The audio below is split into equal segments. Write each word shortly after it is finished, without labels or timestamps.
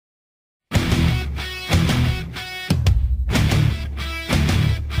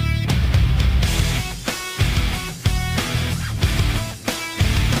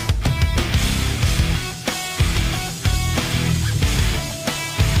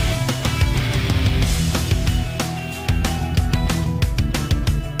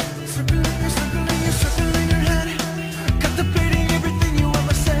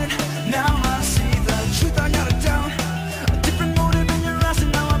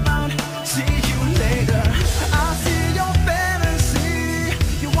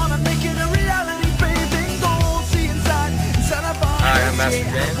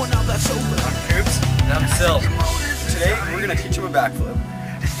I'm Sil. Today we're going to teach him a backflip.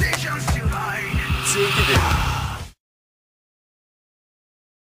 See what you can do.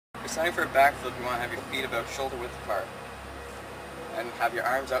 You're starting for a backflip, you want to have your feet about shoulder width apart. And have your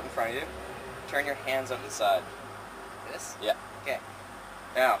arms out in front of you. Turn your hands out to the side. This? Yeah. Okay.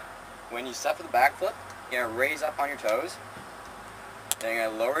 Now, when you step for the backflip, you're going to raise up on your toes. Then you're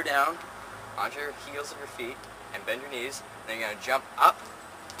going to lower down onto your heels of your feet and bend your knees. Then you're going to jump up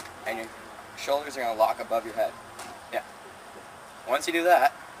and your shoulders are going to lock above your head. Yeah. Once you do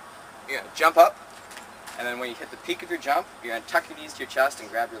that, you're going to jump up, and then when you hit the peak of your jump, you're going to tuck your knees to your chest and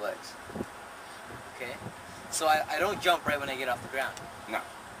grab your legs. Okay. So I don't jump right when I get off the ground? No.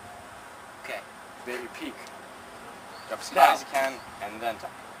 Okay. Be at your peak. Jump as high as you can, and then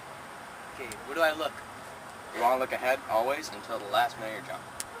tuck. Okay, where do I look? You want to look ahead always until the last minute of your jump.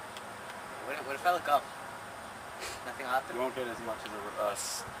 What if I look up? Nothing will happen? You won't get as much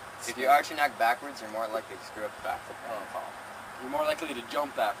as if you arch your neck backwards, you're more likely to screw up the backflip and fall. You're more likely to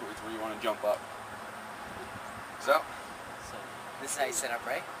jump backwards where you want to jump up. So this is how you set up,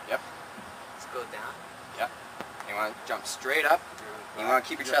 right? Yep. Let's go down. Yep. You want to jump straight up. You want to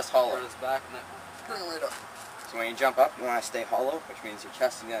keep your chest hollow. Back and bring it right up. So when you jump up, you want to stay hollow, which means your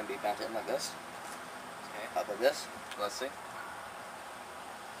chest is going to be bent in like this. Okay. Up like this. Let's see.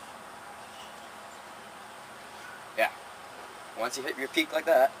 Yeah. Once you hit your peak like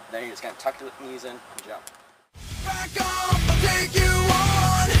that, then you're just going to tuck your knees in and jump. Back up, I'll take you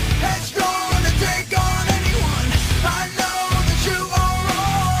on. Headstrong to take on anyone. I know that you are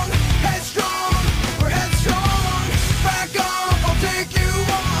wrong. Headstrong, we're headstrong. Back up, I'll take you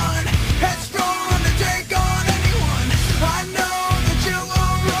on. Headstrong to take on anyone. I know that you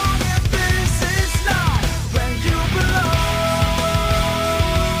are wrong, and this is not where you belong.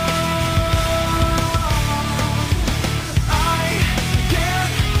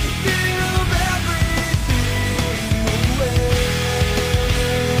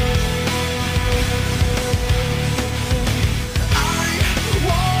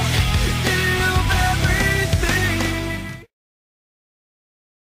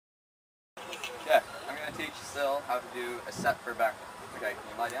 Okay, I'm going to teach Sil how to do a set for a backflip. Okay, can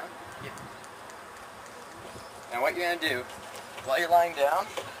you lie down? Yeah. Now what you're going to do, while you're lying down,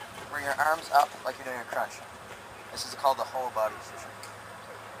 bring your arms up like you're doing a crunch. This is called the whole body position.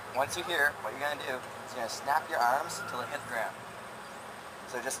 Once you're here, what you're going to do is you're going to snap your arms until they hit the ground.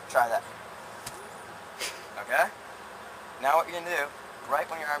 So just try that. Okay? Now what you're going to do, right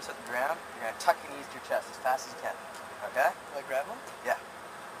when your arms hit the ground, you're going to tuck your knees to your chest as fast as you can. Okay? Do I grab them? Yeah.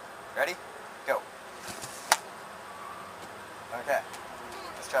 Ready? Go. Okay.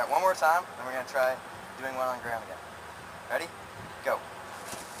 Let's try it one more time, then we're going to try doing one on the ground again. Ready? Go.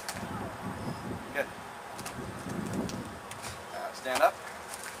 Good. Stand up.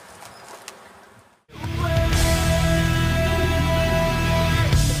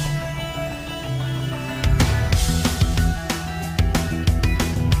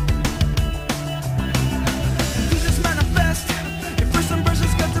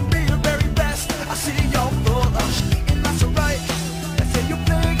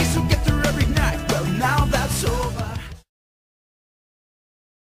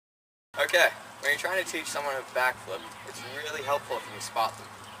 Okay, when you're trying to teach someone a backflip, it's really helpful if you can spot them.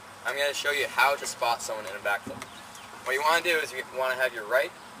 I'm going to show you how to spot someone in a backflip. What you want to do is you want to have your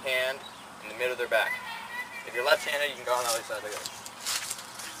right hand in the middle of their back. If you're left-handed, you can go on the other side like this.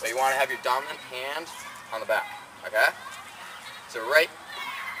 But you want to have your dominant hand on the back, okay? So right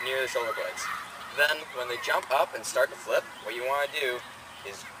near the shoulder blades. Then when they jump up and start to flip, what you want to do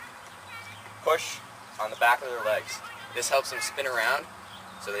is push on the back of their legs. This helps them spin around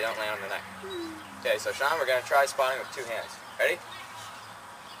so they don't land on their neck. Okay, so Sean, we're going to try spotting with two hands. Ready?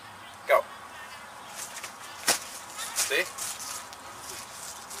 Go. See?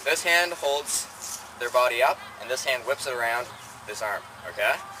 This hand holds their body up, and this hand whips it around this arm,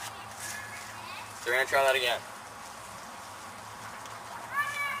 okay? So we're going to try that again.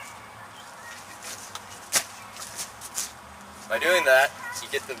 By doing that, you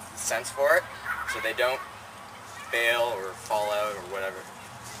get the sense for it, so they don't fail or fall out or whatever.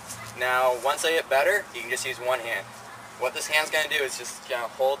 Now, once they get better, you can just use one hand. What this hand's going to do is just going to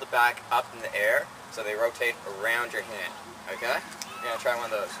hold the back up in the air so they rotate around your hand. Okay? You're going to try one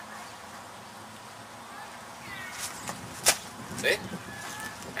of those. See?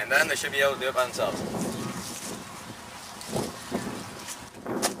 And then they should be able to do it by themselves.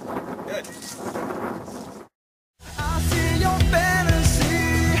 Good. I see your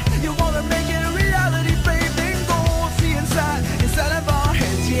fantasy. You want to make it a reality, baby. Go see inside of our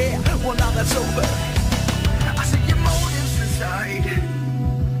heads, yeah. Well, now that's over. I see your motives inside.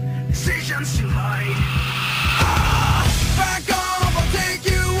 Decisions to hide.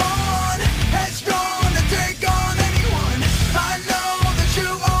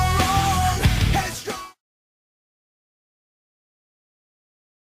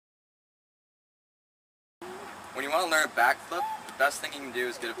 learn a backflip, the best thing you can do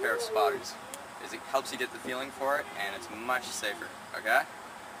is get a pair of spotters. It helps you get the feeling for it, and it's much safer, okay?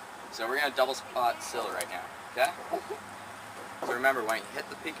 So we're going to double spot Scylla right now, okay? So remember, when you hit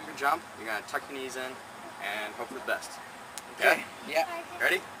the peak of your jump, you're going to tuck your knees in and hope for the best. Okay? Yeah.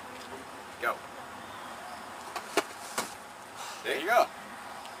 Ready? Go. There you go.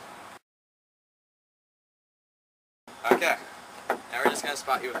 Okay. Now we're just going to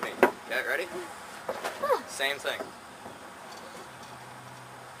spot you with me. Okay, ready? Same thing.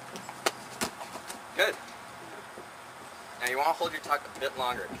 Good. Now you want to hold your tuck a bit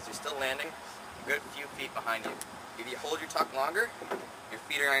longer because you're still landing a good few feet behind you. If you hold your tuck longer, your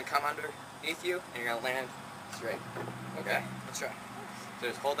feet are going to come underneath you and you're going to land straight. Okay? Let's try. So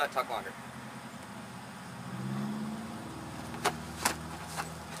just hold that tuck longer.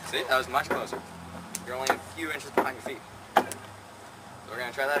 See? That was much closer. You're only a few inches behind your feet. So we're going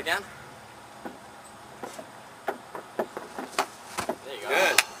to try that again. There you go.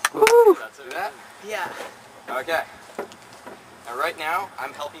 Good. Woo! That's it. Do that? Yeah. Okay. Now right now,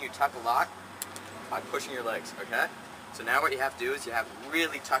 I'm helping you tuck a lot by pushing your legs, okay? So now what you have to do is you have to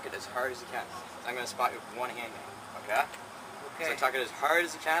really tuck it as hard as you can. So I'm going to spot you with one hand now, okay? Okay. So tuck it as hard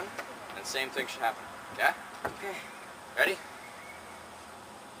as you can, and same thing should happen, okay? Okay. Ready?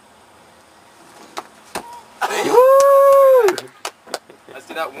 Woo! Let's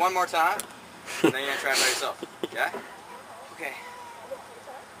do that one more time, and then you're going to try it by yourself, okay? Okay.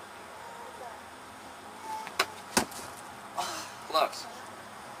 Close.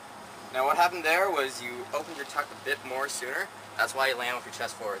 Now what happened there was you opened your tuck a bit more sooner. That's why you land with your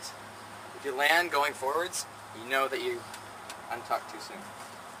chest forwards. If you land going forwards, you know that you untucked too soon.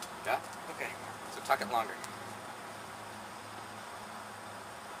 Okay? Okay. So tuck it longer.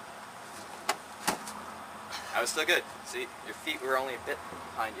 That was still good. See, your feet were only a bit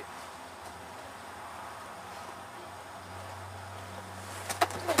behind you.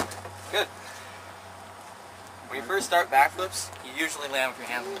 Good. When you first start backflips, you usually land with your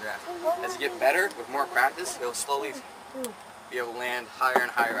hands on the ground. As you get better, with more practice, you'll slowly be able to land higher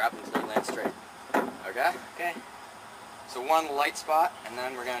and higher up until you land straight. Okay? Okay. So one light spot, and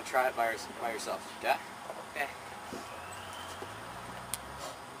then we're going to try it by yourself. Okay? Okay.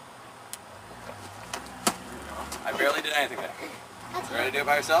 I barely did anything there. You ready to do it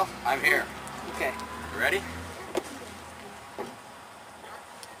by yourself? I'm here. Okay. You ready?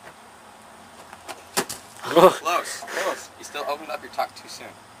 Close. Close. You still opened up your tuck too soon.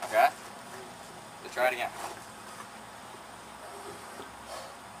 Okay? Let's try it again.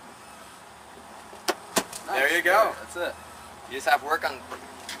 Nice. There you go. That's it. You just have to work on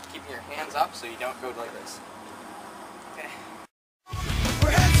keeping your hands up so you don't go like this. Okay.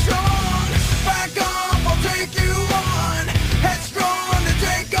 We're headstrong, back up, I'll take you on. Headstrong to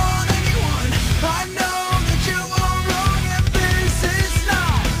take on anyone. I know that you are wrong and this is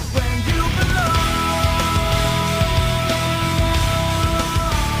not where you belong.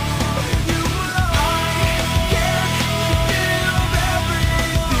 You belong. I can't give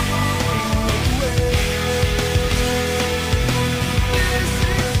everything away. This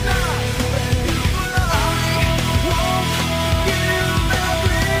is not where you belong. I won't give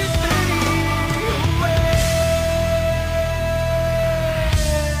everything away.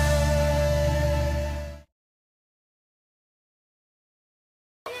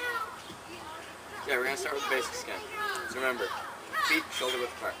 Yeah, we're going to start with the basics again. So remember, feet shoulder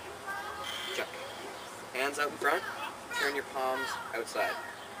width apart. Check. Hands out in front, turn your palms outside.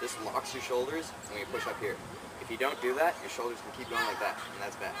 This locks your shoulders when you push up here. If you don't do that, your shoulders can keep going like that, and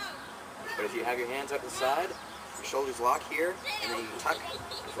that's bad. But if you have your hands out the side, your shoulders lock here, and then you can tuck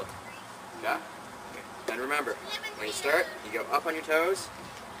the foot. Okay? And remember, when you start, you go up on your toes.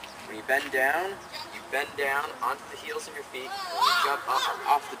 When you bend down onto the heels of your feet, and you jump up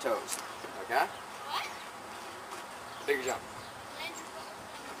off the toes. Okay? Bigger jump.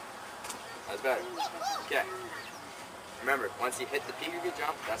 That's better. Okay. Remember, once you hit the peak of your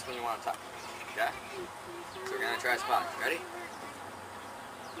jump, that's when you want to tuck. Okay? So we're going to try a spot. Ready?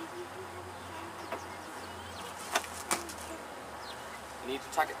 You need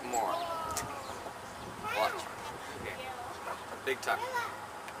to tuck it more. Watch. Okay. Big tuck.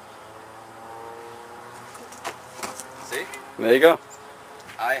 See? There you go.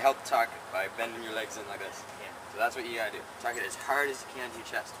 I help tuck by bending your legs in like this. So that's what you gotta do. Tuck it as hard as you can to your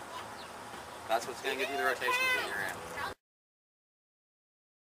chest. That's what's gonna give you the rotation in your hand.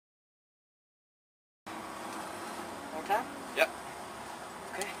 Okay. Yep.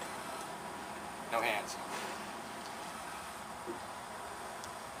 Okay. No hands.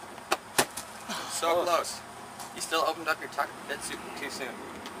 So close. You still opened up your tuck a bit too soon.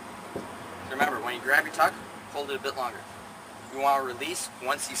 So remember, when you grab your tuck, hold it a bit longer. You want to release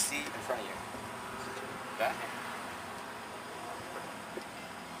once you see in front of you. Okay?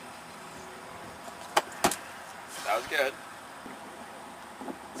 That was good.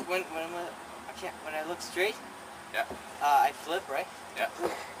 So when I look straight, Yeah. I flip, right? Yeah. Do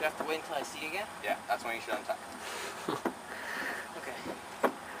I have to wait until I see again? Yeah, that's when you should untuck. Okay.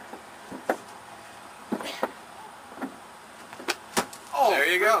 Oh, there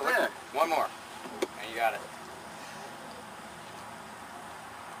you go. Right there. One more. And you got it.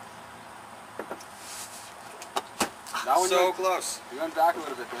 That one So close. you went back a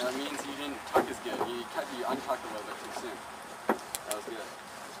little bit there. That means you didn't tuck as good. You untucked a little bit too soon. That was good.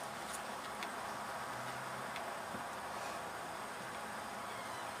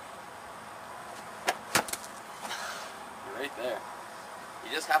 You're right there.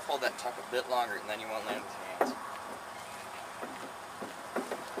 You just have to hold that tuck a bit longer and then you won't land with your hands.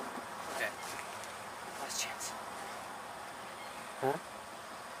 Okay. Last chance. Huh?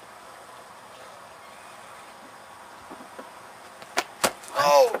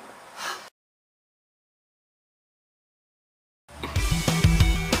 Oh!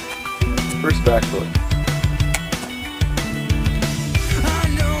 First backflip.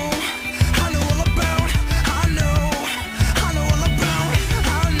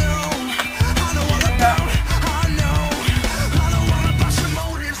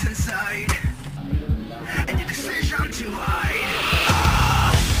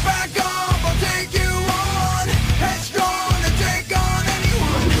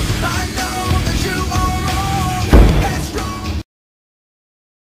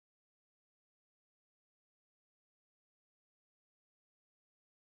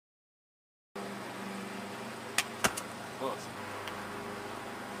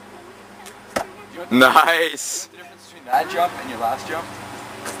 Nice! The difference between that jump and your last jump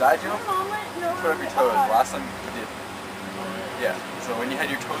is that jump, you put up your toes. Last time you did. Yeah, so when you had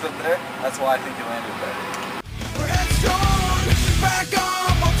your toes up there, that's why I think you landed better. We're headstrong, back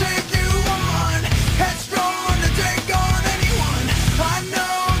up, I'll take you on. Headstrong to take on anyone. I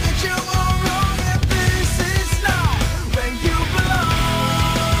know that you are wrong, that this is not where you belong.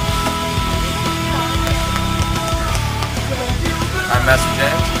 I'm Master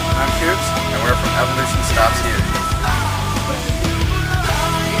James. I'm Coops. And we're from Evolution Stops Here.